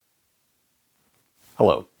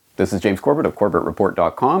Hello, this is James Corbett of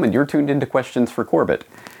CorbettReport.com, and you're tuned into Questions for Corbett.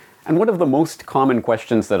 And one of the most common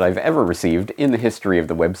questions that I've ever received in the history of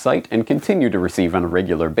the website, and continue to receive on a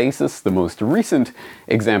regular basis, the most recent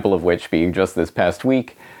example of which being just this past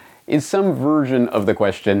week, is some version of the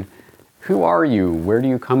question, who are you? Where do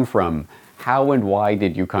you come from? How and why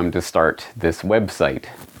did you come to start this website?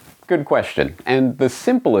 Good question. And the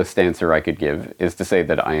simplest answer I could give is to say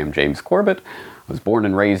that I am James Corbett. I was born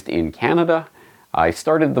and raised in Canada. I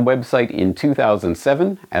started the website in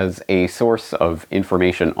 2007 as a source of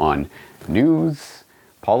information on news,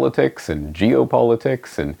 politics, and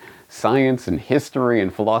geopolitics, and science, and history,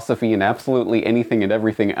 and philosophy, and absolutely anything and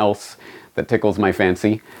everything else that tickles my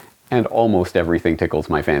fancy. And almost everything tickles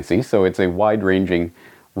my fancy, so it's a wide-ranging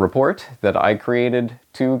report that I created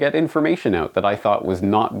to get information out that I thought was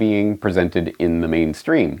not being presented in the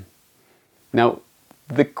mainstream. Now,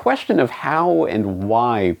 the question of how and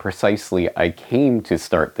why precisely I came to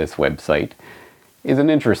start this website is an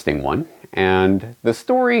interesting one, and the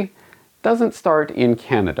story doesn't start in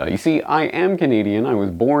Canada. You see, I am Canadian, I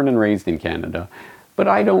was born and raised in Canada, but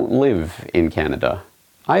I don't live in Canada.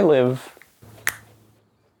 I live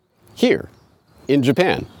here, in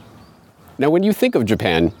Japan. Now, when you think of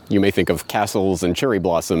Japan, you may think of castles and cherry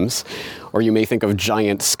blossoms, or you may think of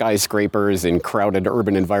giant skyscrapers in crowded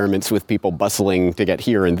urban environments with people bustling to get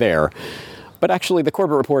here and there. But actually, the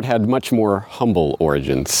Corbett Report had much more humble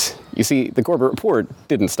origins. You see, the Corbett Report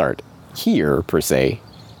didn't start here, per se.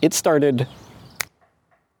 It started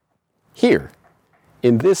here,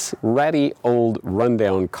 in this ratty, old,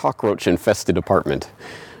 rundown, cockroach-infested apartment,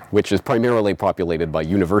 which is primarily populated by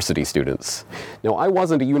university students. Now, I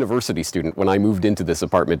wasn't a university student when I moved into this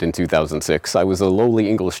apartment in 2006. I was a lowly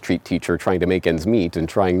English teacher trying to make ends meet and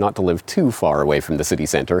trying not to live too far away from the city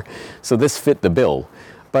center, so this fit the bill.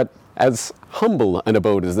 But as humble an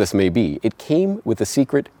abode as this may be, it came with a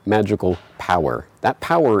secret magical power. That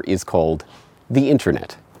power is called the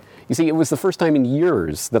internet. You see, it was the first time in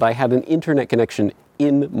years that I had an internet connection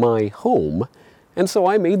in my home, and so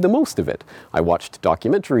I made the most of it. I watched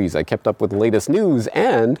documentaries, I kept up with the latest news,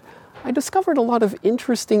 and I discovered a lot of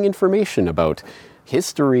interesting information about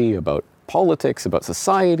history, about politics, about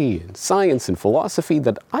society, and science and philosophy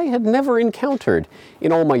that I had never encountered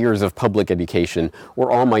in all my years of public education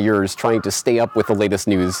or all my years trying to stay up with the latest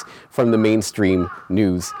news from the mainstream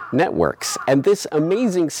news networks. And this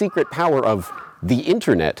amazing secret power of the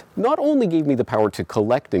internet not only gave me the power to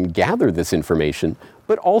collect and gather this information,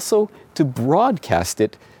 but also to broadcast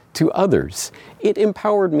it to others. It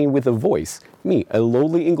empowered me with a voice. Me, a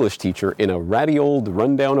lowly English teacher in a ratty old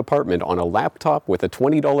rundown apartment on a laptop with a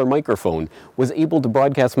 $20 microphone, was able to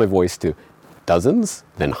broadcast my voice to dozens,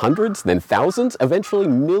 then hundreds, then thousands, eventually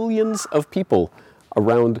millions of people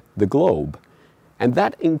around the globe. And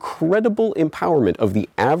that incredible empowerment of the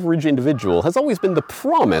average individual has always been the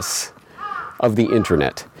promise of the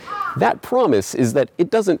internet. That promise is that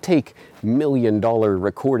it doesn't take million-dollar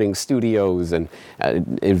recording studios and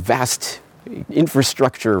vast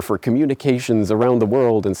infrastructure for communications around the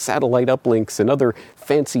world and satellite uplinks and other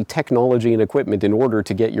fancy technology and equipment in order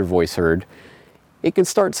to get your voice heard. It can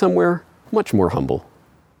start somewhere much more humble,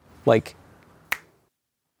 like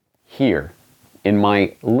here, in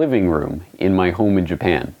my living room in my home in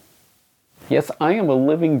Japan. Yes, I am a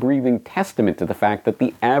living, breathing testament to the fact that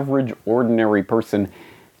the average, ordinary person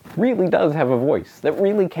really does have a voice that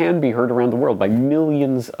really can be heard around the world by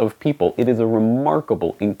millions of people. It is a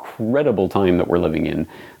remarkable, incredible time that we're living in,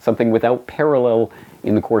 something without parallel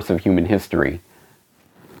in the course of human history.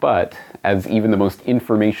 But, as even the most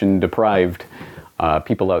information-deprived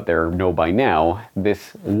people out there know by now,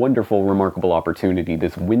 this wonderful, remarkable opportunity,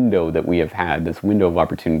 this window that we have had, this window of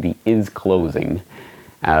opportunity is closing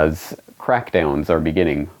as crackdowns are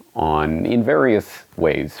beginning on, in various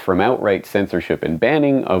ways, from outright censorship and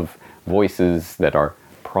banning of voices that are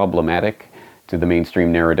problematic to the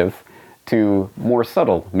mainstream narrative, to more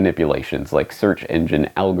subtle manipulations like search engine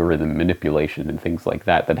algorithm manipulation and things like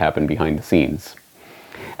that that happen behind the scenes.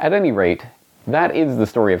 At any rate, that is the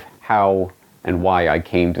story of how and why I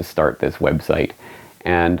came to start this website,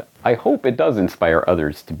 and I hope it does inspire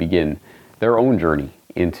others to begin their own journey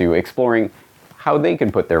into exploring how they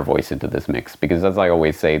can put their voice into this mix, because as I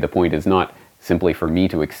always say, the point is not simply for me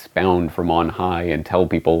to expound from on high and tell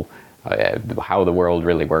people how the world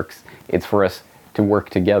really works. It's for us to work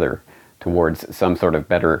together towards some sort of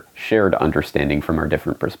better shared understanding from our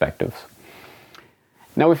different perspectives.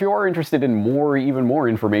 Now, if you are interested in even more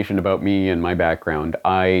information about me and my background,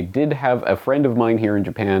 I did have a friend of mine here in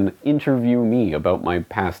Japan interview me about my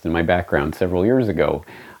past and my background several years ago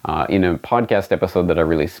in a podcast episode that I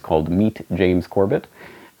released called Meet James Corbett.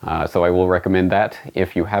 So I will recommend that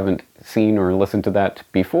if you haven't seen or listened to that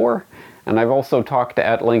before. And I've also talked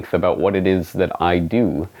at length about what it is that I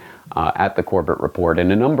do at the Corbett Report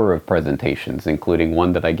in a number of presentations, including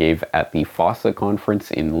one that I gave at the FOSSA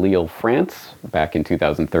conference in Lille, France, back in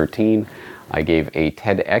 2013. I gave a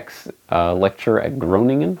TEDx lecture at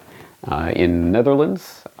Groningen in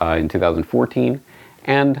Netherlands in 2014.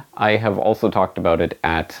 And I have also talked about it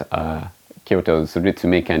at Kyoto's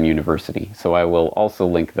Ritsumeikan University. So I will also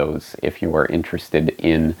link those if you are interested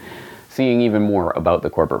in seeing even more about the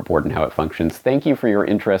Corbett Report and how it functions. Thank you for your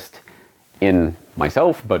interest in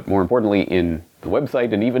myself, but more importantly in the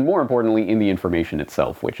website, and even more importantly in the information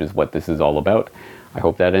itself, which is what this is all about. I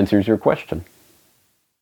hope that answers your question.